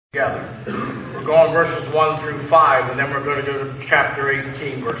Together. We're going verses 1 through 5, and then we're going to go to chapter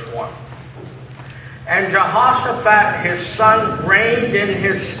 18, verse 1. And Jehoshaphat his son reigned in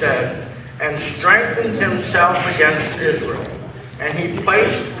his stead, and strengthened himself against Israel. And he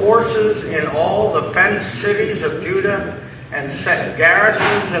placed forces in all the fenced cities of Judah, and set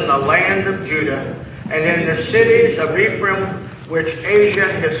garrisons in the land of Judah, and in the cities of Ephraim, which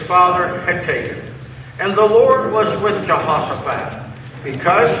Asa his father had taken. And the Lord was with Jehoshaphat,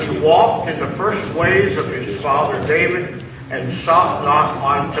 because he walked in the first ways of his father David, and sought not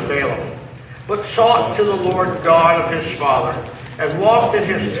unto Baalim, but sought to the Lord God of his father, and walked in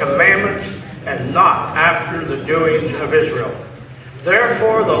his commandments, and not after the doings of Israel.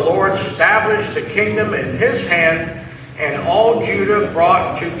 Therefore the Lord established the kingdom in his hand, and all Judah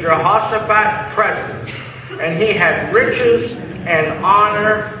brought to Jehoshaphat presents, and he had riches and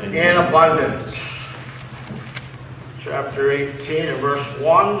honor in abundance. Chapter 18 and verse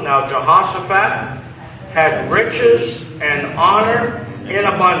 1. Now Jehoshaphat had riches and honor in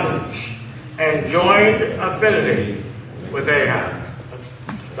abundance, and joined affinity with Ahab.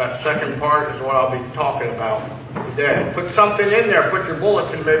 That second part is what I'll be talking about today. Put something in there. Put your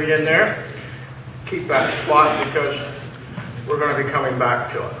bulletin maybe in there. Keep that spot, because we're going to be coming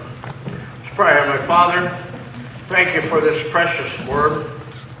back to it. Let's pray. Heavenly Father, thank you for this precious word.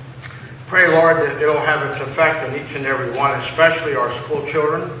 Pray, Lord, that it'll have its effect on each and every one, especially our school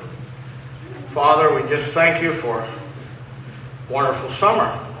children. Father, we just thank you for a wonderful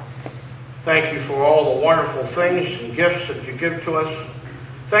summer. Thank you for all the wonderful things and gifts that you give to us.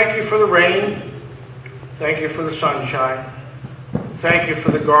 Thank you for the rain. Thank you for the sunshine. Thank you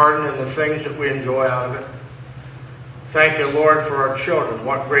for the garden and the things that we enjoy out of it. Thank you, Lord, for our children,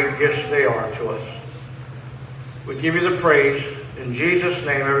 what great gifts they are to us. We give you the praise. In Jesus'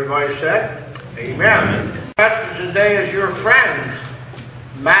 name, everybody said, amen. The message today is your friends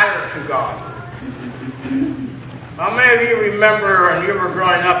matter to God. How many of you remember when you were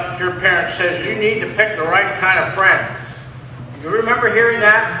growing up, your parents said you need to pick the right kind of friends? You remember hearing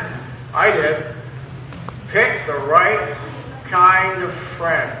that? I did. Pick the right kind of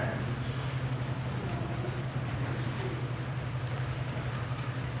friend.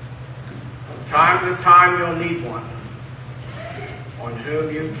 From time to time, you'll need one on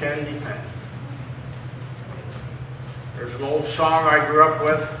whom you can depend. There's an old song I grew up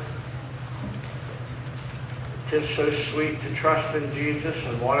with. "'Tis so sweet to trust in Jesus,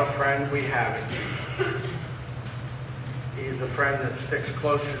 and what a friend we have in Jesus. He's a friend that sticks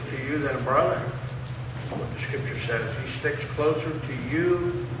closer to you than a brother." That's what the scripture says. He sticks closer to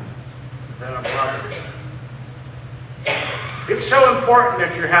you than a brother. It's so important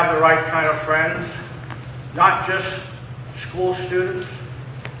that you have the right kind of friends, not just school students,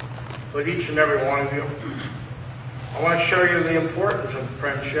 but each and every one of you. I want to show you the importance of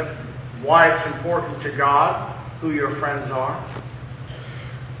friendship, why it's important to God, who your friends are.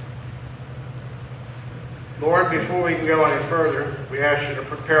 Lord, before we can go any further, we ask you to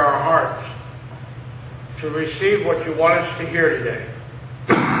prepare our hearts to receive what you want us to hear today.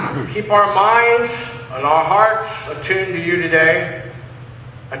 Keep our minds and our hearts attuned to you today,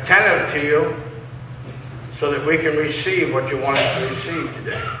 attentive to you, so that we can receive what you want us to receive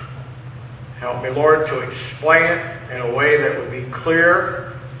today. Help me, Lord, to explain it in a way that would be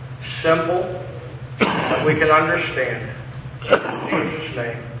clear, simple, that we can understand. In Jesus'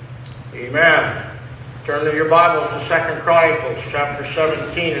 name, amen. Turn to your Bibles to 2 Chronicles chapter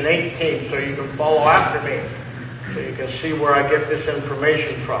 17 and 18 so you can follow after me, so you can see where I get this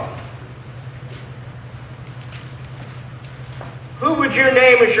information from. Who would you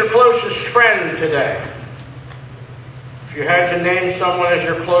name as your closest friend today? If you had to name someone as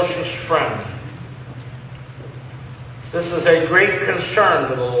your closest friend. This is a great concern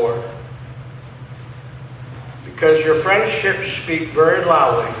to the Lord, because your friendships speak very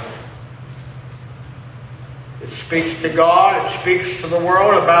loudly. It speaks to God, it speaks to the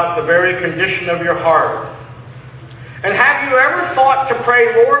world about the very condition of your heart. And have you ever thought to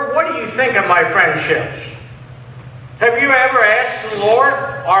pray, Lord, what do you think of my friendships? Have you ever asked the Lord,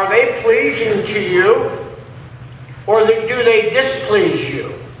 are they pleasing to you? Or do they displease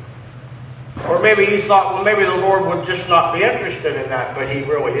you? Or maybe you thought, well, maybe the Lord would just not be interested in that, but He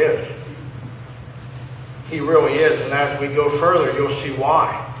really is. He really is, and as we go further, you'll see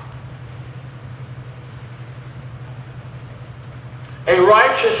why. A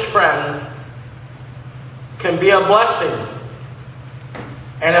righteous friend can be a blessing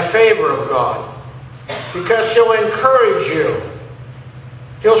and a favor of God, because he'll encourage you.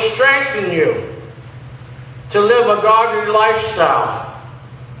 He'll strengthen you to live a godly lifestyle.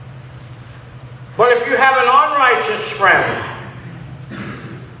 But if you have an unrighteous friend,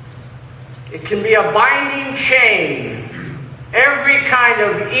 It can be a binding chain. Every kind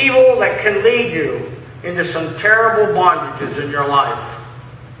of evil that can lead you into some terrible bondages in your life.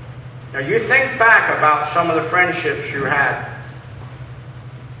 Now you think back about some of the friendships you had.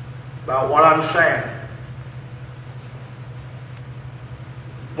 About what I'm saying.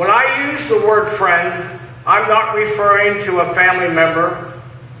 When I use the word friend, I'm not referring to a family member,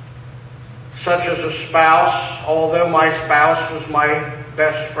 such as a spouse, although my spouse is my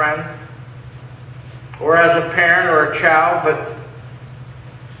best friend, or as a parent or a child, but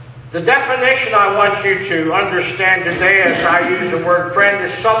the definition I want you to understand today as I use the word friend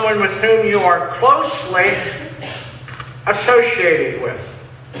is someone with whom you are closely associated with.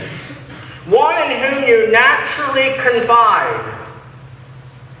 One in whom you naturally confide.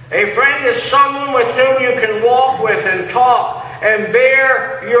 A friend is someone with whom you can walk with and talk and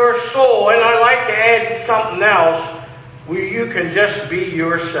bare your soul. And I like to add something else, where you can just be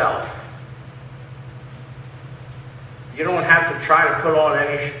yourself. You don't have to try to put on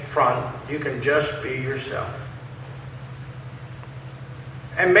any front. You can just be yourself.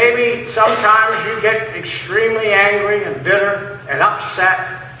 And maybe sometimes you get extremely angry and bitter and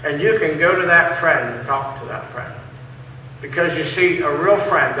upset, and you can go to that friend and talk to that friend. Because you see, a real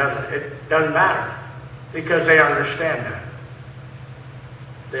friend doesn't matter. Because they understand that.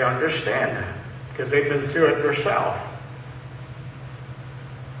 They understand that. Because they've been through it themselves.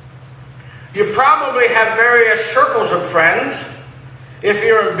 You probably have various circles of friends. If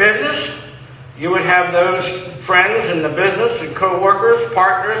you're in business, you would have those friends in the business and co-workers,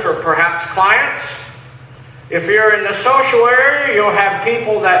 partners, or perhaps clients. If you're in the social area, you'll have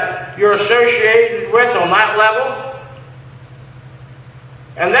people that you're associated with on that level.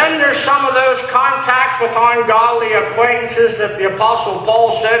 And then there's some of those contacts with ungodly acquaintances that the Apostle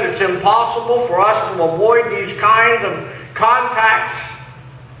Paul said it's impossible for us to avoid these kinds of contacts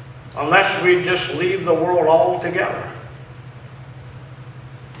unless we just leave the world altogether.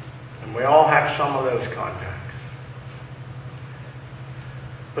 And we all have some of those contacts.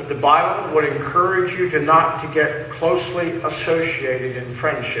 But the Bible would encourage you not to get closely associated in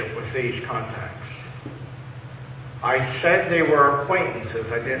friendship with these contacts. I said they were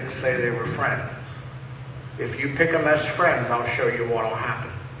acquaintances. I didn't say they were friends. If you pick them as friends, I'll show you what will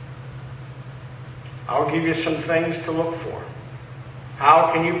happen. I'll give you some things to look for.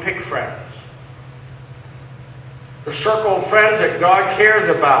 How can you pick friends? The circle of friends that God cares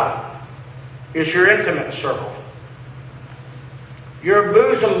about is your intimate circle. Your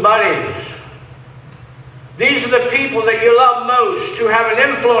bosom buddies. These are the people that you love most, who have an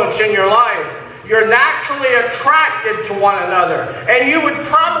influence in your life. You're naturally attracted to one another, and you would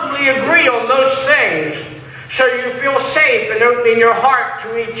probably agree on most things, so you feel safe in opening your heart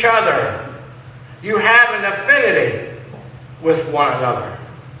to each other. You have an affinity with one another.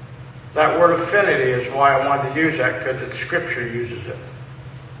 That word affinity is why I wanted to use that, because Scripture uses it.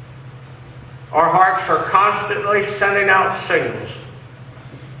 Our hearts are constantly sending out signals,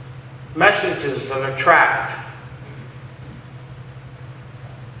 messages that attract.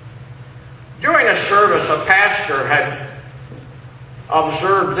 During a service, a pastor had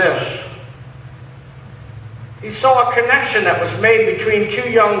observed this. He saw a connection that was made between two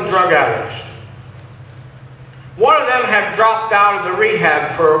young drug addicts. One of them had dropped out of the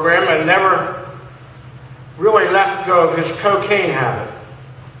rehab program and never really let go of his cocaine habit.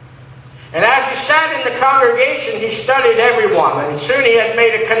 And as he sat in the congregation, he studied everyone, and soon he had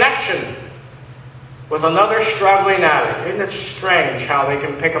made a connection with another struggling addict. Isn't it strange how they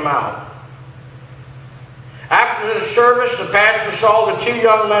can pick them out? After the service, the pastor saw the two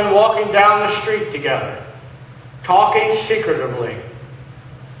young men walking down the street together, talking secretively.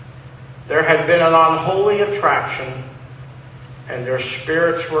 There had been an unholy attraction, and their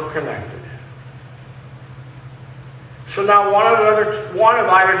spirits were connected. So now one of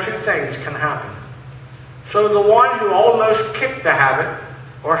either two things can happen. So the one who almost kicked the habit,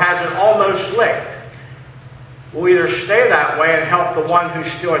 or has it almost licked, will either stay that way and help the one who's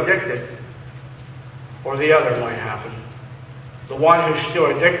still addicted, or the other might happen. The one who's still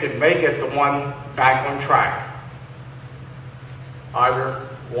addicted may get the one back on track. Either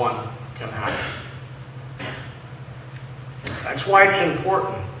one can happen. That's why it's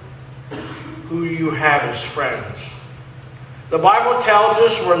important who you have as friends. The Bible tells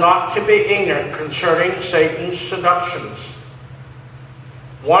us we're not to be ignorant concerning Satan's seductions.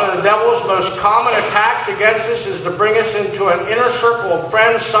 One of the devil's most common attacks against us is to bring us into an inner circle of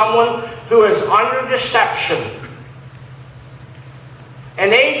friends, someone who is under deception,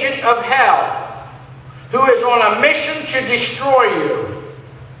 an agent of hell, who is on a mission to destroy you.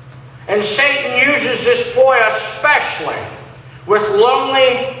 And Satan uses this boy especially with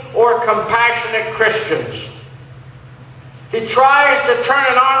lonely or compassionate Christians. He tries to turn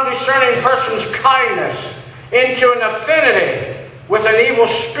an undiscerning person's kindness into an affinity with an evil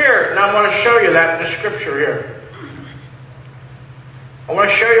spirit. And I'm going to show you that in the scripture here. I want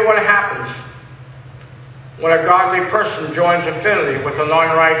to show you what happens when a godly person joins affinity with an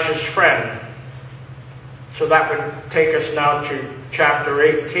unrighteous friend. So that would take us now to chapter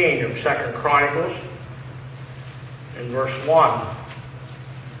 18 of 2 Chronicles. In verse 1,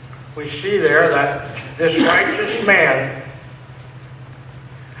 we see there that this righteous man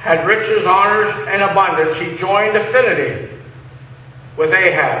had riches, honors, and abundance. He joined affinity with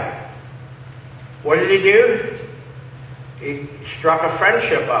Ahab. What did he do? He struck a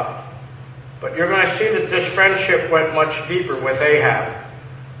friendship up. But you're going to see that this friendship went much deeper with Ahab.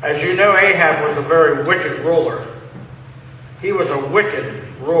 As you know, Ahab was a very wicked ruler. He was a wicked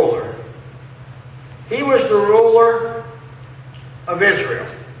ruler. He was the ruler of Israel.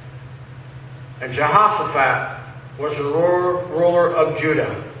 And Jehoshaphat was the ruler of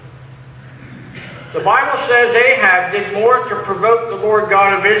Judah. The Bible says Ahab did more to provoke the Lord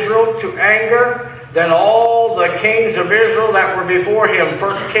God of Israel to anger than all the kings of Israel that were before him.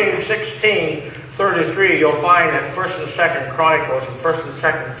 1 Kings 16:33, you'll find that 1 and 2 Chronicles and 1 and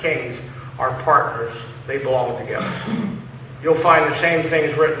 2 Kings are partners. They belong together. You'll find the same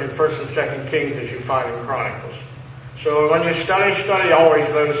things written in 1 and 2 Kings as you find in Chronicles. So when you study always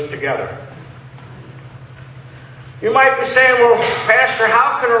those together. You might be saying, well, Pastor,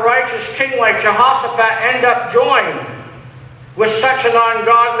 how can a righteous king like Jehoshaphat end up joined with such an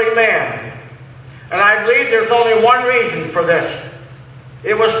ungodly man? And I believe there's only one reason for this.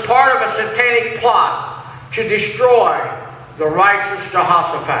 It was part of a satanic plot to destroy the righteous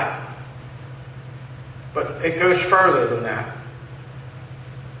Jehoshaphat. But it goes further than that.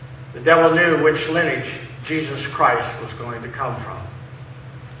 The devil knew which lineage Jesus Christ was going to come from.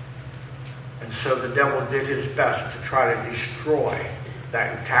 And so the devil did his best to try to destroy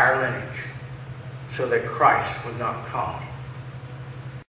that entire lineage so that Christ would not come.